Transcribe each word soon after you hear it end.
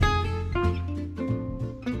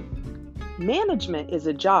Management is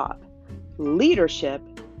a job. Leadership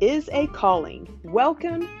is a calling.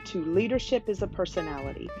 Welcome to Leadership is a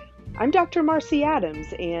Personality. I'm Dr. Marcy Adams,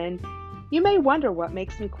 and you may wonder what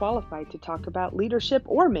makes me qualified to talk about leadership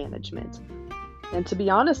or management. And to be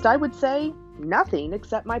honest, I would say nothing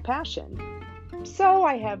except my passion. So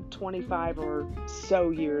I have 25 or so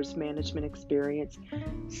years management experience.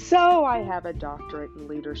 So I have a doctorate in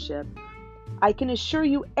leadership. I can assure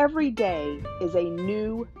you every day is a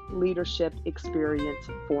new leadership experience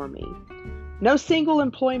for me. No single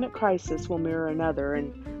employment crisis will mirror another,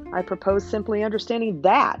 and I propose simply understanding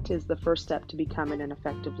that is the first step to becoming an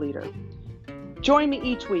effective leader. Join me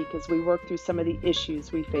each week as we work through some of the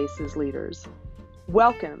issues we face as leaders.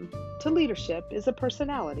 Welcome to Leadership is a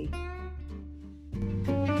Personality.